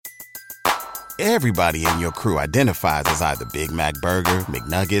Everybody in your crew identifies as either Big Mac Burger,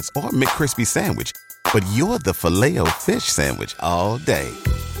 McNuggets, or McCrispy Sandwich. But you're the Filet-O-Fish Sandwich all day.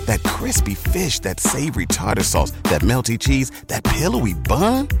 That crispy fish, that savory tartar sauce, that melty cheese, that pillowy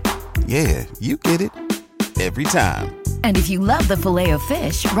bun. Yeah, you get it. Every time. And if you love the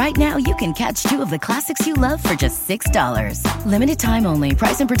Filet-O-Fish, right now you can catch two of the classics you love for just $6. Limited time only.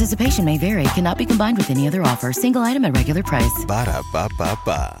 Price and participation may vary. Cannot be combined with any other offer. Single item at regular price.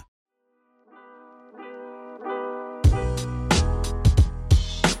 Ba-da-ba-ba-ba.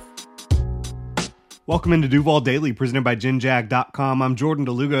 Welcome into Duval Daily, presented by GenJag.com. I'm Jordan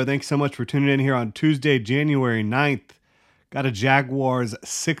DeLugo. Thanks so much for tuning in here on Tuesday, January 9th. Got a Jaguars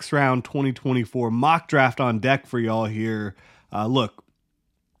 6th round 2024 mock draft on deck for y'all here. Look,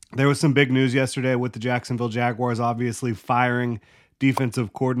 there was some big news yesterday with the Jacksonville Jaguars obviously firing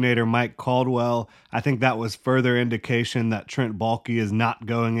defensive coordinator Mike Caldwell. I think that was further indication that Trent Baalke is not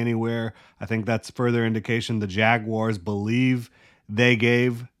going anywhere. I think that's further indication the Jaguars believe they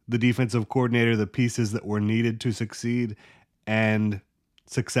gave the defensive coordinator the pieces that were needed to succeed, and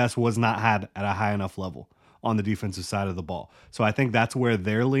success was not had at a high enough level on the defensive side of the ball. So I think that's where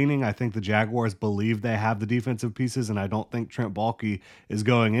they're leaning. I think the Jaguars believe they have the defensive pieces, and I don't think Trent Baalke is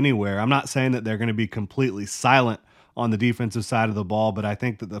going anywhere. I'm not saying that they're going to be completely silent on the defensive side of the ball, but I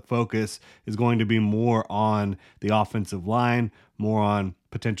think that the focus is going to be more on the offensive line, more on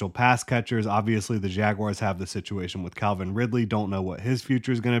potential pass catchers. Obviously, the Jaguars have the situation with Calvin Ridley. Don't know what his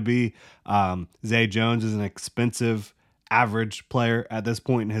future is going to be. Zay Jones is an expensive average player at this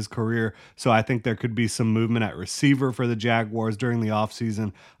point in his career. So I think there could be some movement at receiver for the Jaguars during the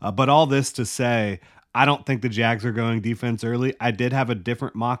offseason. But all this to say, I don't think the Jags are going defense early. I did have a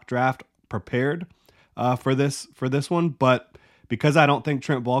different mock draft prepared for this one, but because I don't think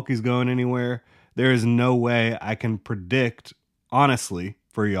Trent Baalke is going anywhere, there is no way I can predict, honestly,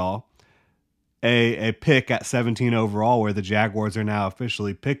 for y'all, a pick at 17 overall where the Jaguars are now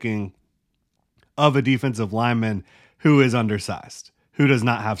officially picking of a defensive lineman who is undersized, who does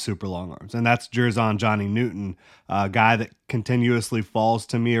not have super long arms. And that's Jerzon Johnny Newton, a guy that continuously falls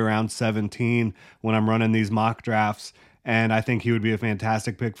to me around 17 when I'm running these mock drafts. And I think he would be a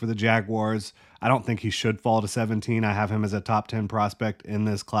fantastic pick for the Jaguars. I don't think he should fall to 17. I have him as a top 10 prospect in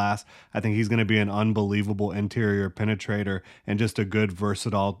this class. I think he's going to be an unbelievable interior penetrator and just a good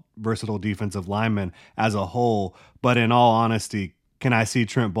versatile defensive lineman as a whole. But in all honesty, can I see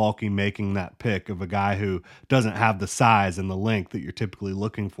Trent Baalke making that pick of a guy who doesn't have the size and the length that you're typically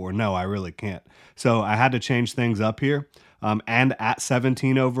looking for? No, I really can't. So I had to change things up here. And at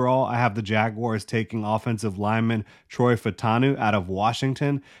 17 overall, I have the Jaguars taking offensive lineman Troy Fautanu out of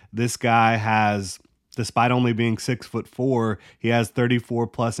Washington. This guy has, despite only being 6'4", he has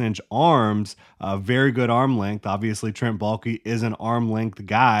 34+ inch arms, very good arm length. Obviously, Trent Baalke is an arm length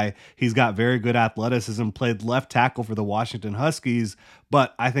guy. He's got very good athleticism, played left tackle for the Washington Huskies,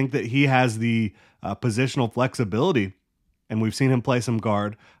 but I think that he has the positional flexibility, and we've seen him play some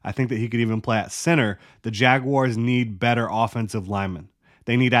guard. I think that he could even play at center. The Jaguars need better offensive linemen.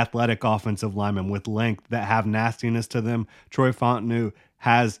 They need athletic offensive linemen with length that have nastiness to them. Troy Fautanu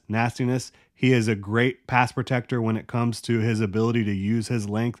has nastiness. He is a great pass protector when it comes to his ability to use his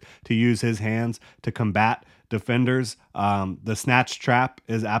length, to use his hands to combat defenders. The snatch trap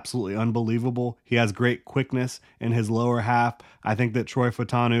is absolutely unbelievable. He has great quickness in his lower half. I think that Troy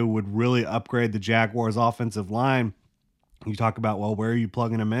Fautanu would really upgrade the Jaguars' offensive line. You talk about, well, where are you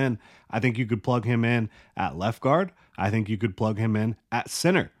plugging him in? I think you could plug him in at left guard. I think you could plug him in at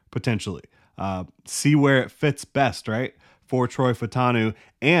center, potentially. See where it fits best, right, for Troy Fautanu.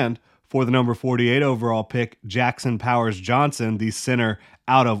 And for the number 48 overall pick, Jackson Powers Johnson, the center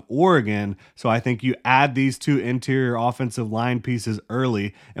out of Oregon. So I think you add these two interior offensive line pieces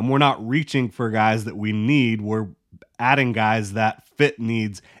early, and we're not reaching for guys that we need. We're adding guys that fit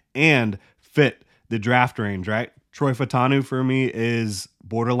needs and fit the draft range, right? Troy Fautanu for me is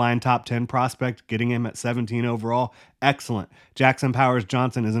borderline top 10 prospect. Getting him at 17 overall, excellent. Jackson Powers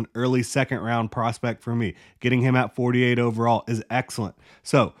Johnson is an early second round prospect for me. Getting him at 48 overall is excellent.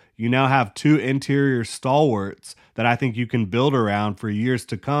 So you now have two interior stalwarts that I think you can build around for years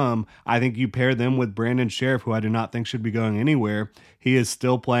to come. I think you pair them with Brandon Sheriff, who I do not think should be going anywhere. He is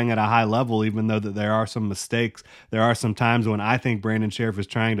still playing at a high level, even though that there are some mistakes. There are some times when I think Brandon Sheriff is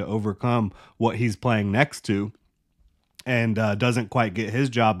trying to overcome what he's playing next to and doesn't quite get his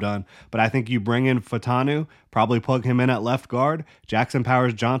job done. But I think you bring in Fautanu, probably plug him in at left guard. Jackson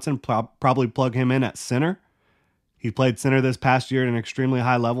Powers Johnson, probably plug him in at center. He played center this past year at an extremely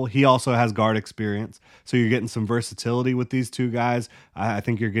high level. He also has guard experience. So you're getting some versatility with these two guys. I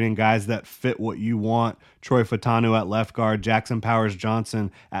think you're getting guys that fit what you want. Troy Fatanu at left guard, Jackson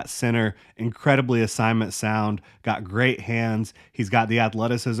Powers-Johnson at center. Incredibly assignment sound, got great hands. He's got the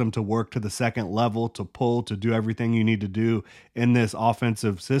athleticism to work to the second level, to pull, to do everything you need to do in this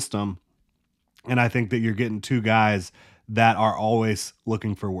offensive system. And I think that you're getting two guys that are always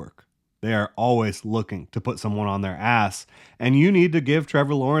looking for work. They are always looking to put someone on their ass. And you need to give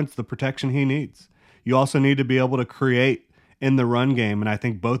Trevor Lawrence the protection he needs. You also need to be able to create in the run game. And I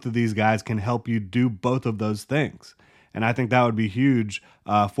think both of these guys can help you do both of those things. And I think that would be huge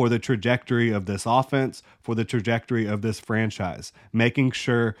for the trajectory of this offense, for the trajectory of this franchise, making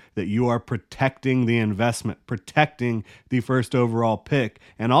sure that you are protecting the investment, protecting the first overall pick,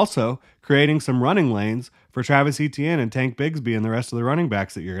 and also creating some running lanes for Travis Etienne and Tank Bigsby and the rest of the running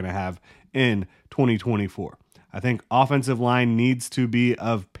backs that you're going to have in 2024. I think offensive line needs to be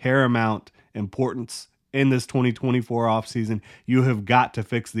of paramount importance in this 2024 offseason. You have got to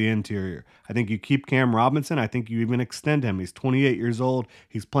fix the interior. I think you keep Cam Robinson. I think you even extend him. He's 28 years old.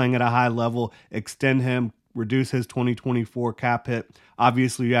 He's playing at a high level. Extend him, reduce his 2024 cap hit.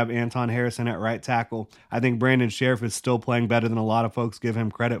 Obviously, you have Anton Harrison at right tackle. I think Brandon Sheriff is still playing better than a lot of folks give him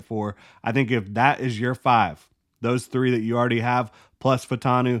credit for. I think if that is your five, those three that you already have, plus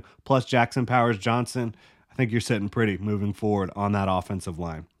Fatanu, plus Jackson Powers-Johnson, I think you're sitting pretty moving forward on that offensive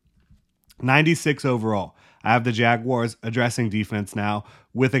line. 96 overall. I have the Jaguars addressing defense now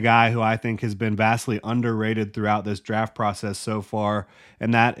with a guy who I think has been vastly underrated throughout this draft process so far,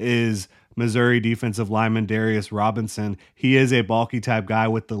 and that is Missouri defensive lineman Darius Robinson. He is a bulky type guy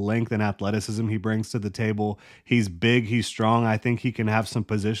with the length and athleticism he brings to the table. He's big, he's strong. I think he can have some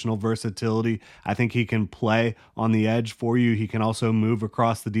positional versatility. I think he can play on the edge for you. He can also move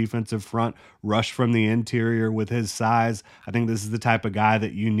across the defensive front, rush from the interior with his size. I think this is the type of guy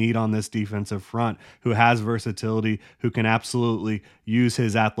that you need on this defensive front, who has versatility, who can absolutely use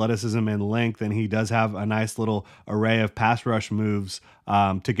his athleticism and length, and he does have a nice little array of pass rush moves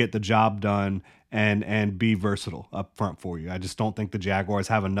to get the job done and be versatile up front for you. I just don't think the Jaguars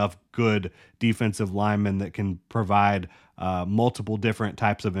have enough good defensive linemen that can provide multiple different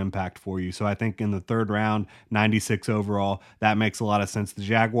types of impact for you. So I think in the third round, 96 overall, that makes a lot of sense. The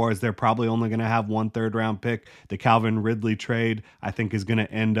Jaguars, they're probably only going to have one third round pick. The Calvin Ridley trade, I think, is going to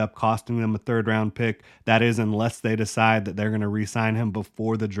end up costing them a third round pick. That is, unless they decide that they're going to re-sign him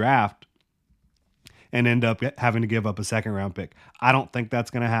before the draft and end up having to give up a second round pick. I don't think that's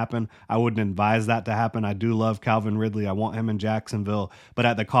going to happen. I wouldn't advise that to happen. I do love Calvin Ridley. I want him in Jacksonville, but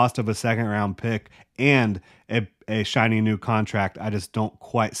at the cost of a second round pick and a shiny new contract, I just don't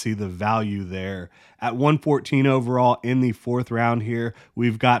quite see the value there. At 114 overall in the fourth round here,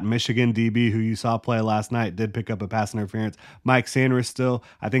 we've got Michigan DB, who you saw play last night, did pick up a pass interference. Mike Sanders still.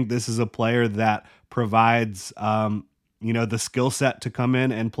 I think this is a player that provides the skill set to come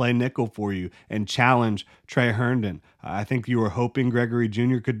in and play nickel for you and challenge Trey Herndon. I think you were hoping Gregory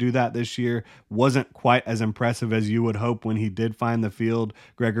Jr. could do that this year. Wasn't quite as impressive as you would hope when he did find the field,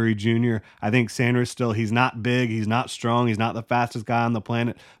 Gregory Jr. I think Sanders still, he's not big, he's not strong, he's not the fastest guy on the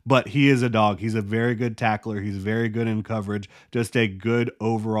planet, but he is a dog. He's a very good tackler. He's very good in coverage. Just a good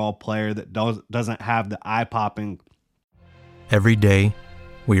overall player that doesn't have the eye-popping. Every day,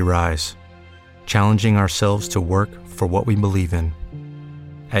 we rise, challenging ourselves to work for what we believe in.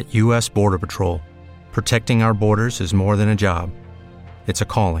 At U.S. Border Patrol, protecting our borders is more than a job. It's a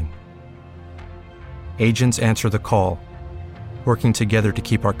calling. Agents answer the call, working together to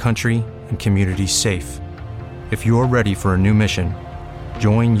keep our country and communities safe. If you're ready for a new mission,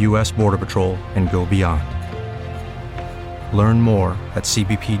 join U.S. Border Patrol and go beyond. Learn more at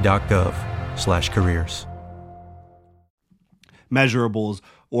cbp.gov/careers. Measurables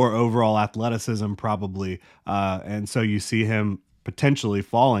or overall athleticism probably. And so you see him potentially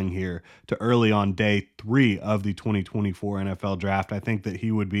falling here to early on day 3 of the 2024 NFL draft. I think that he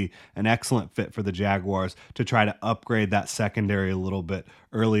would be an excellent fit for the Jaguars to try to upgrade that secondary a little bit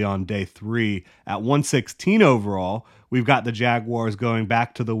early on day 3. At 116 overall, we've got the Jaguars going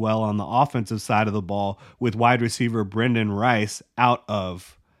back to the well on the offensive side of the ball with wide receiver Brendan Rice out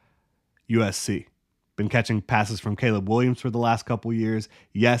of USC. Been catching passes from Caleb Williams for the last couple years.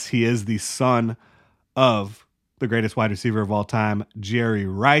 Yes, he is the son of the greatest wide receiver of all time, Jerry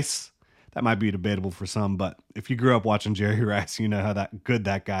Rice. That might be debatable for some, but if you grew up watching Jerry Rice, you know how good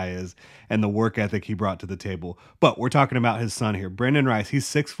that guy is and the work ethic he brought to the table. But we're talking about his son here, Brendan Rice. He's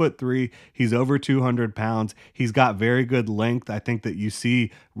 6'3". He's over 200 pounds. He's got very good length. I think that you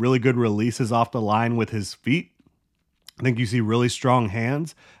see really good releases off the line with his feet. I think you see really strong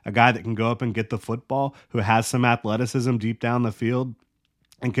hands, a guy that can go up and get the football, who has some athleticism deep down the field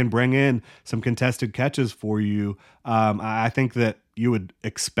and can bring in some contested catches for you. I think that you would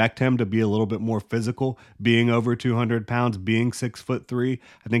expect him to be a little bit more physical, being over 200 pounds, being 6'3".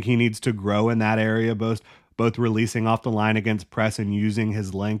 I think he needs to grow in that area, both releasing off the line against press and using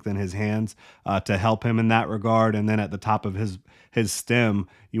his length and his hands to help him in that regard. And then at the top of his stem,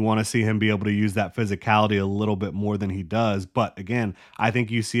 you want to see him be able to use that physicality a little bit more than he does. But again, I think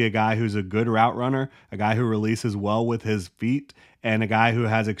you see a guy who's a good route runner, a guy who releases well with his feet, and a guy who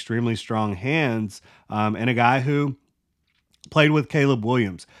has extremely strong hands, and a guy who played with Caleb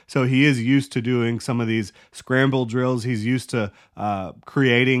Williams. So he is used to doing some of these scramble drills. He's used to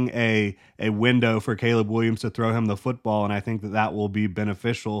creating a window for Caleb Williams to throw him the football, and I think that will be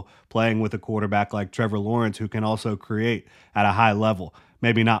beneficial playing with a quarterback like Trevor Lawrence, who can also create at a high level.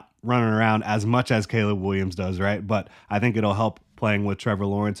 Maybe not running around as much as Caleb Williams does, right? But I think it'll help playing with Trevor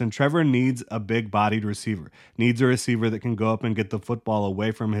Lawrence. And Trevor needs a big-bodied receiver, needs a receiver that can go up and get the football away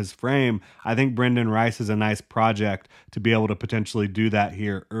from his frame. I think Brendan Rice is a nice project to be able to potentially do that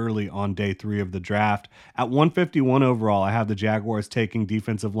here early on day 3 of the draft. At 151 overall, I have the Jaguars taking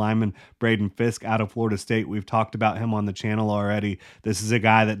defensive lineman Braden Fisk out of Florida State. We've talked about him on the channel already. This is a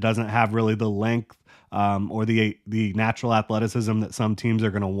guy that doesn't have really the length or the natural athleticism that some teams are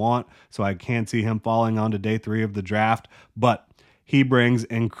going to want. So I can't see him falling onto day 3 of the draft, but he brings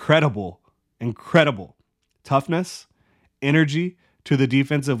incredible toughness, energy to the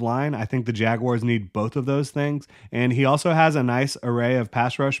defensive line. I think the Jaguars need both of those things. And he also has a nice array of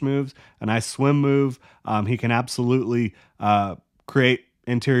pass rush moves, a nice swim move. He can absolutely create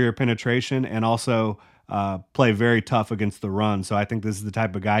interior penetration and also play very tough against the run. So I think this is the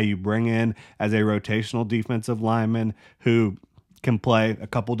type of guy you bring in as a rotational defensive lineman who can play a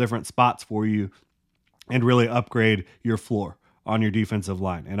couple different spots for you and really upgrade your floor on your defensive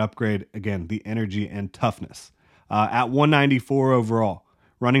line and upgrade, again, the energy and toughness. At 194 overall,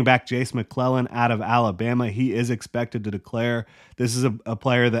 running back Jace McClellan out of Alabama, he is expected to declare. This is a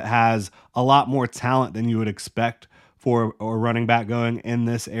player that has a lot more talent than you would expect for a running back going in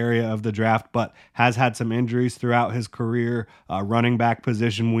this area of the draft, but has had some injuries throughout his career. Running back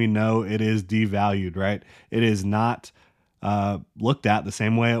position, we know it is devalued, right? It is not looked at the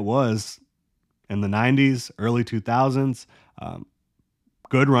same way it was in the 90s, early 2000s.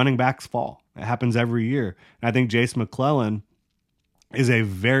 Good running backs fall. It happens every year. And I think Jace McClellan is a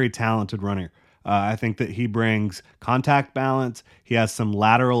very talented runner. I think that he brings contact balance. He has some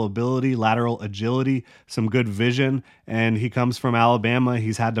lateral ability, lateral agility, some good vision, and he comes from Alabama.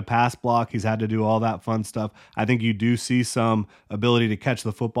 He's had to pass block. He's had to do all that fun stuff. I think you do see some ability to catch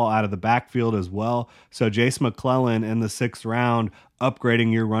the football out of the backfield as well. So Jace McClellan in the 6th round,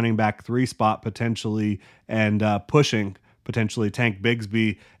 upgrading your running back 3 spot potentially and pushing potentially Tank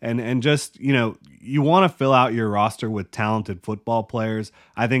Bigsby, and just, you want to fill out your roster with talented football players.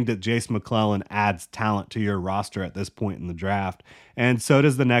 I think that Jace McClellan adds talent to your roster at this point in the draft. And so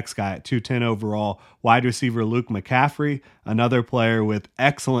does the next guy at 210 overall, wide receiver Luke McCaffrey, another player with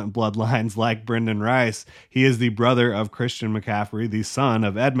excellent bloodlines like Brendan Rice. He is the brother of Christian McCaffrey, the son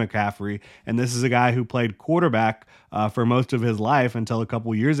of Ed McCaffrey, and this is a guy who played quarterback for most of his life until a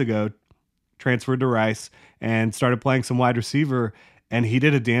couple years ago, transferred to Rice and started playing some wide receiver, and he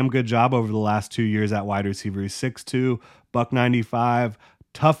did a damn good job over the last 2 years at wide receiver. He's 6'2", $195,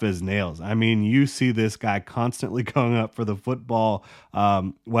 tough as nails. I mean, you see this guy constantly going up for the football,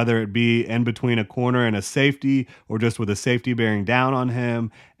 whether it be in between a corner and a safety or just with a safety bearing down on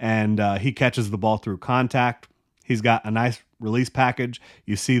him, and he catches the ball through contact. He's got a nice release package.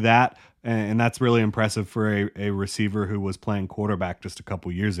 You see that. And that's really impressive for a receiver who was playing quarterback just a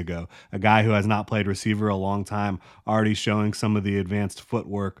couple years ago. A guy who has not played receiver a long time, already showing some of the advanced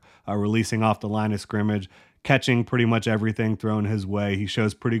footwork, releasing off the line of scrimmage, catching pretty much everything thrown his way. He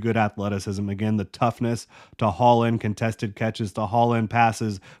shows pretty good athleticism. Again, the toughness to haul in contested catches, to haul in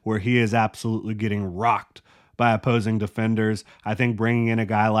passes where he is absolutely getting rocked by opposing defenders. I think bringing in a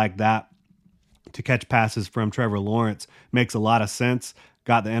guy like that to catch passes from Trevor Lawrence makes a lot of sense.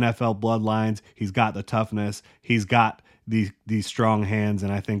 Got the NFL bloodlines. He's got the toughness. He's got these strong hands,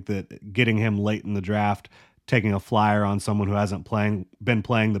 and I think that getting him late in the draft, taking a flyer on someone who hasn't been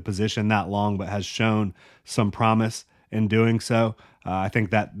playing the position that long but has shown some promise in doing so, I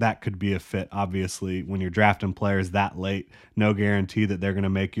think that could be a fit. Obviously, when you're drafting players that late, no guarantee that they're going to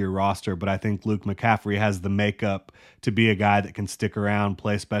make your roster, but I think Luke McCaffrey has the makeup to be a guy that can stick around,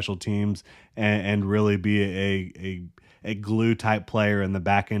 play special teams, and really be a glue type player in the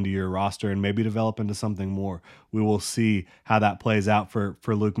back end of your roster and maybe develop into something more. We will see how that plays out for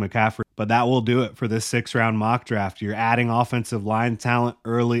Luke McCaffrey. But that will do it for this 6th-round mock draft. You're adding offensive line talent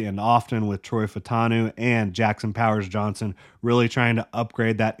early and often with Troy Fautanu and Jackson Powers-Johnson, really trying to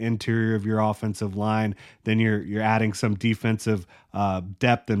upgrade that interior of your offensive line. Then you're adding some defensive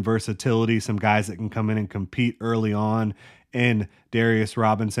depth and versatility, some guys that can come in and compete early on. And Darius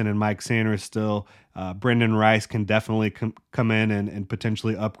Robinson and Mike Sanders still. Brendan Rice can definitely come in and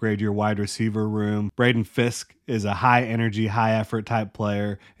potentially upgrade your wide receiver room. Braden Fisk is a high energy, high effort type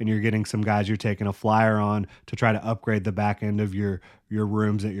player, and you're getting some guys you're taking a flyer on to try to upgrade the back end of your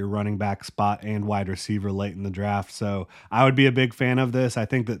rooms at your running back spot and wide receiver late in the draft. So I would be a big fan of this. I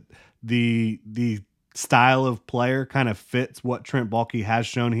think that the style of player kind of fits what Trent Baalke has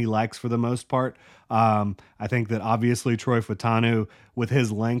shown he likes for the most part. I think that obviously Troy Fautanu, with his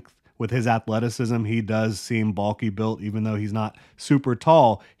length, with his athleticism, he does seem bulky built, even though he's not super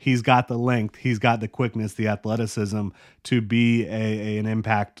tall. He's got the length, he's got the quickness, the athleticism to be an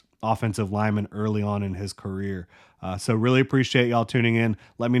impact offensive lineman early on in his career. So really appreciate y'all tuning in.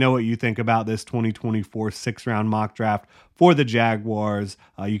 Let me know what you think about this 2024 6th-round mock draft for the Jaguars.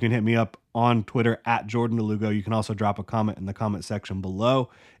 You can hit me up on Twitter at Jordan DeLugo. You can also drop a comment in the comment section below.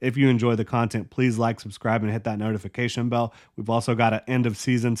 If you enjoy the content, please like, subscribe, and hit that notification bell. We've also got an end of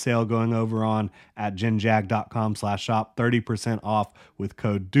season sale going over on at genjag.com/shop, 30% off with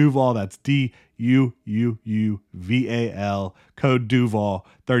code Duval. That's DUUUVAL, code Duval,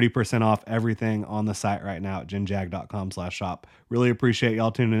 30% off everything on the site right now at genjag.com/shop. Really appreciate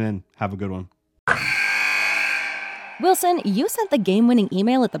y'all tuning in. Have a good one. Wilson, you sent the game-winning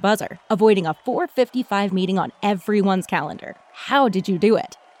email at the buzzer, avoiding a 4:55 meeting on everyone's calendar. How did you do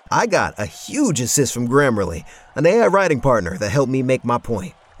it? I got a huge assist from Grammarly, an AI writing partner that helped me make my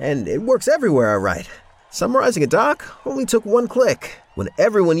point. And it works everywhere I write. Summarizing a doc only took one click. When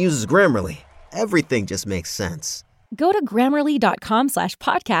everyone uses Grammarly, everything just makes sense. Go to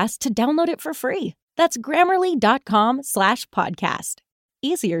Grammarly.com/podcast to download it for free. That's Grammarly.com/podcast.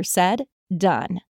 Easier said, done.